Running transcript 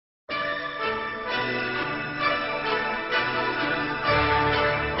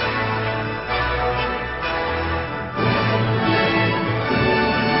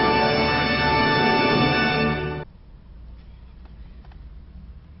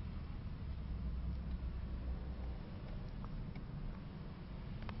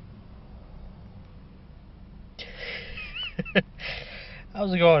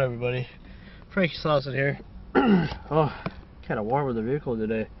How's it going, everybody? Frankie Slauson here. Oh, kind of warm in the vehicle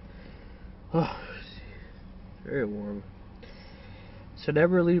today. Oh, very warm. So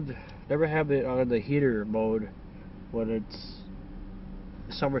never have it on the heater mode when it's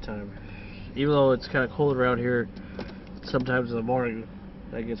summertime. Even though it's kind of cold around here, sometimes in the morning,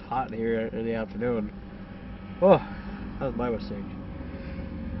 it gets hot in here in the afternoon. Oh, that was my mistake.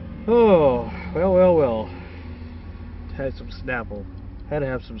 Oh, well. Had some Snapple. Had to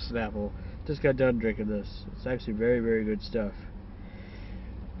have some Snapple. Just got done drinking this. It's actually very, very good stuff.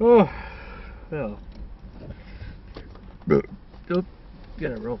 Oh, well. Oop,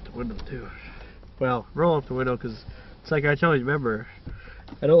 gotta roll up the window too. Well, roll up the window because it's like I tell you, remember,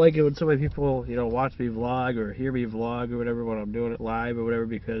 I don't like it when so many people, watch me vlog or hear me vlog or whatever when I'm doing it live or whatever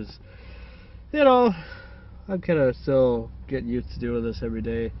because, I'm kind of still getting used to doing this every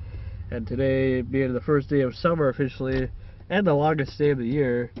day. And today, being the first day of summer officially, and the longest day of the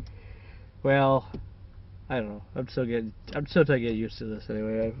year, well, I don't know. I'm still trying to get used to this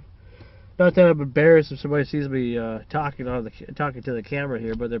anyway. Not that I'm embarrassed if somebody sees me talking to the camera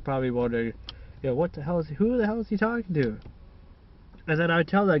here, but they're probably wondering, who the hell is he talking to? And then I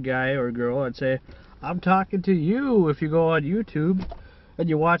tell that guy or girl and say, I'm talking to you. If you go on YouTube and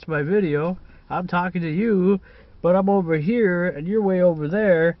you watch my video, I'm talking to you, but I'm over here and you're way over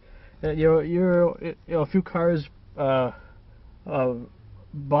there. And you're a few cars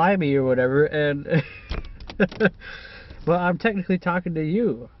by me or whatever, and but I'm technically talking to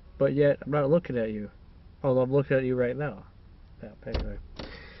you, but yet I'm not looking at you, although I'm looking at you right now. Yeah, anyway.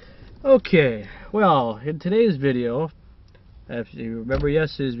 Okay, well, in today's video, if you remember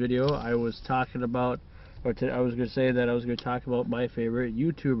yesterday's video, I was talking about, I was going to say that I was going to talk about my favorite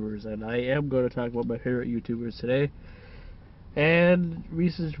YouTubers, and I am going to talk about my favorite YouTubers today. And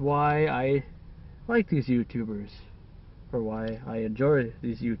reasons why I like these YouTubers, or why I enjoy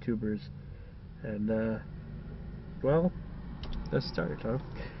these YouTubers. And, well, let's start, huh?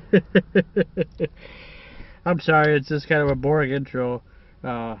 I'm sorry, it's just kind of a boring intro.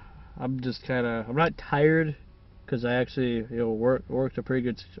 I'm not tired, because I actually, worked a pretty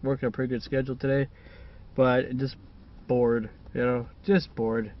good schedule today, but just bored, just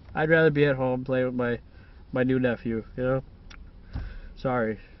bored. I'd rather be at home playing with my new nephew,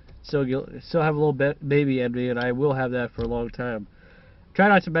 Sorry. Still have a little baby in me, and I will have that for a long time. Try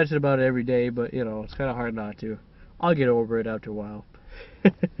not to mention about it every day, but, it's kind of hard not to. I'll get over it after a while.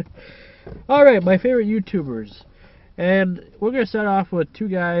 Alright, my favorite YouTubers. And we're going to start off with three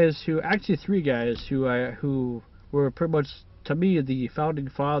guys who were pretty much, to me, the founding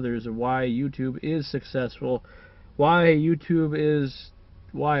fathers of why YouTube is successful, why YouTube is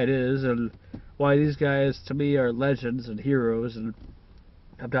why it is, and why these guys, to me, are legends and heroes. And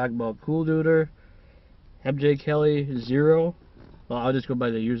I'm talking about Coolduder, MJ Kelly 0. Well, I'll just go by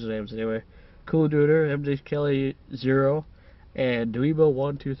the usernames anyway. Coolduder, MJ Kelly 0, and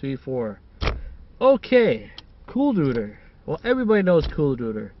Dweebo1234. Okay, Coolduder. Well, everybody knows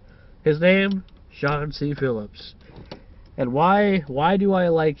Coolduder. His name, Sean C. Phillips. And why do I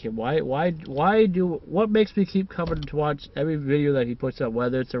like him? What makes me keep coming to watch every video that he puts up?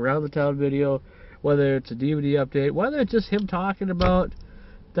 Whether it's a Around the Town video, whether it's a DVD update, whether it's just him talking about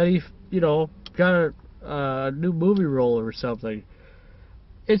that he, got a new movie role or something.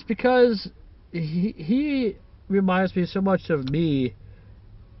 It's because he reminds me so much of me,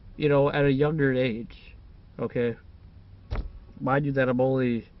 at a younger age. Okay, mind you that I'm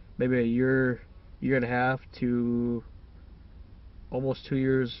only maybe a year and a half to almost 2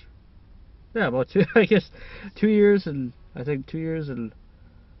 years. Yeah, about two. I guess 2 years and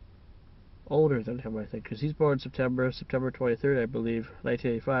older than him, I think, because he's born September 23rd, I believe,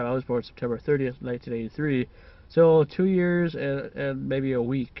 1985. I was born September 30th, 1983. So 2 years and maybe a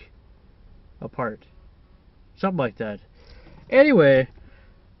week apart. Something like that. Anyway,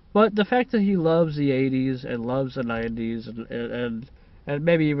 but the fact that he loves the 80s and loves the 90s and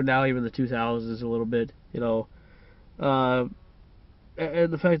maybe even now, even the 2000s a little bit, and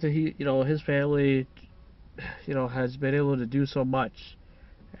the fact that he, his family, has been able to do so much.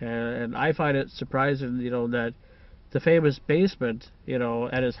 And I find it surprising, that the famous basement,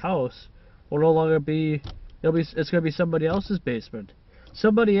 at his house will no longer be, it's going to be somebody else's basement.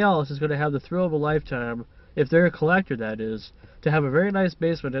 Somebody else is going to have the thrill of a lifetime, if they're a collector, that is, to have a very nice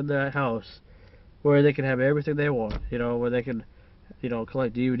basement in that house where they can have everything they want, where they can,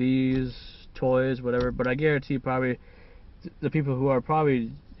 collect DVDs, toys, whatever. But I guarantee probably the people who are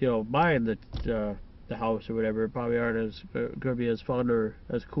probably, buying the house or whatever probably aren't as going to be as fun or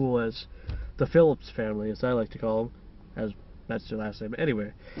as cool as the Phillips family, as I like to call them, as that's their last name.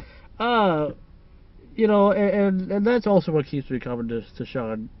 Anyway, you know, and that's also what keeps me coming to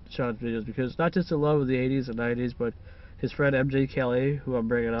Sean's videos, because not just the love of the 80s and 90s, but his friend MJ Kelly, who I'm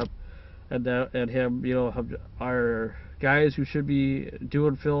bringing up, and him, you know, are guys who should be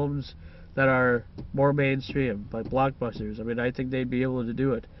doing films that are more mainstream, like blockbusters. I mean, I think they'd be able to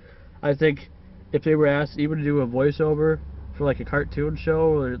do it. I think if they were asked even to do a voiceover for like a cartoon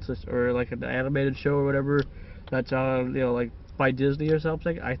show, or like an animated show or whatever that's on, you know, like by Disney or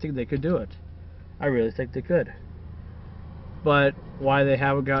something, I think they could do it. I really think they could. But why they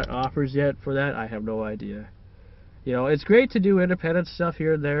haven't got offers yet for that, I have no idea. You know, it's great to do independent stuff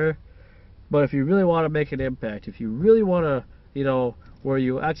here and there, but if you really want to make an impact, if you really want to, you know, where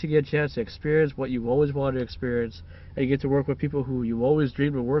you actually get a chance to experience what you've always wanted to experience, and you get to work with people who you always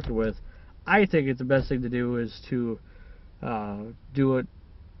dreamed of working with, I think it's the best thing to do is to do it,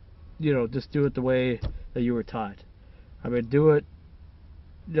 you know, just do it the way that you were taught. I mean, do it,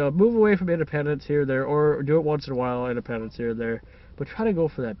 you know, move away from independence here or there, or do it once in a while, independence here or there, but try to go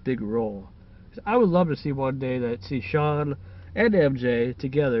for that big role. 'Cause I would love to see one day that see Sean and MJ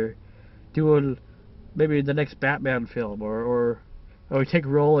together doing maybe the next Batman film, or we take a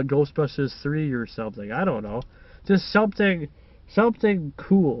role in Ghostbusters 3 or something. I don't know. Just something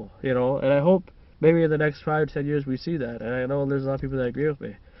cool, you know, and I hope maybe in the next 5 or 10 years we see that. And I know there's a lot of people that agree with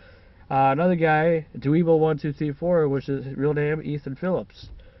me. Another guy, Dweebo1234, which is his real name, Ethan Phillips.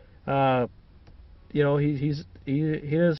 You know, he does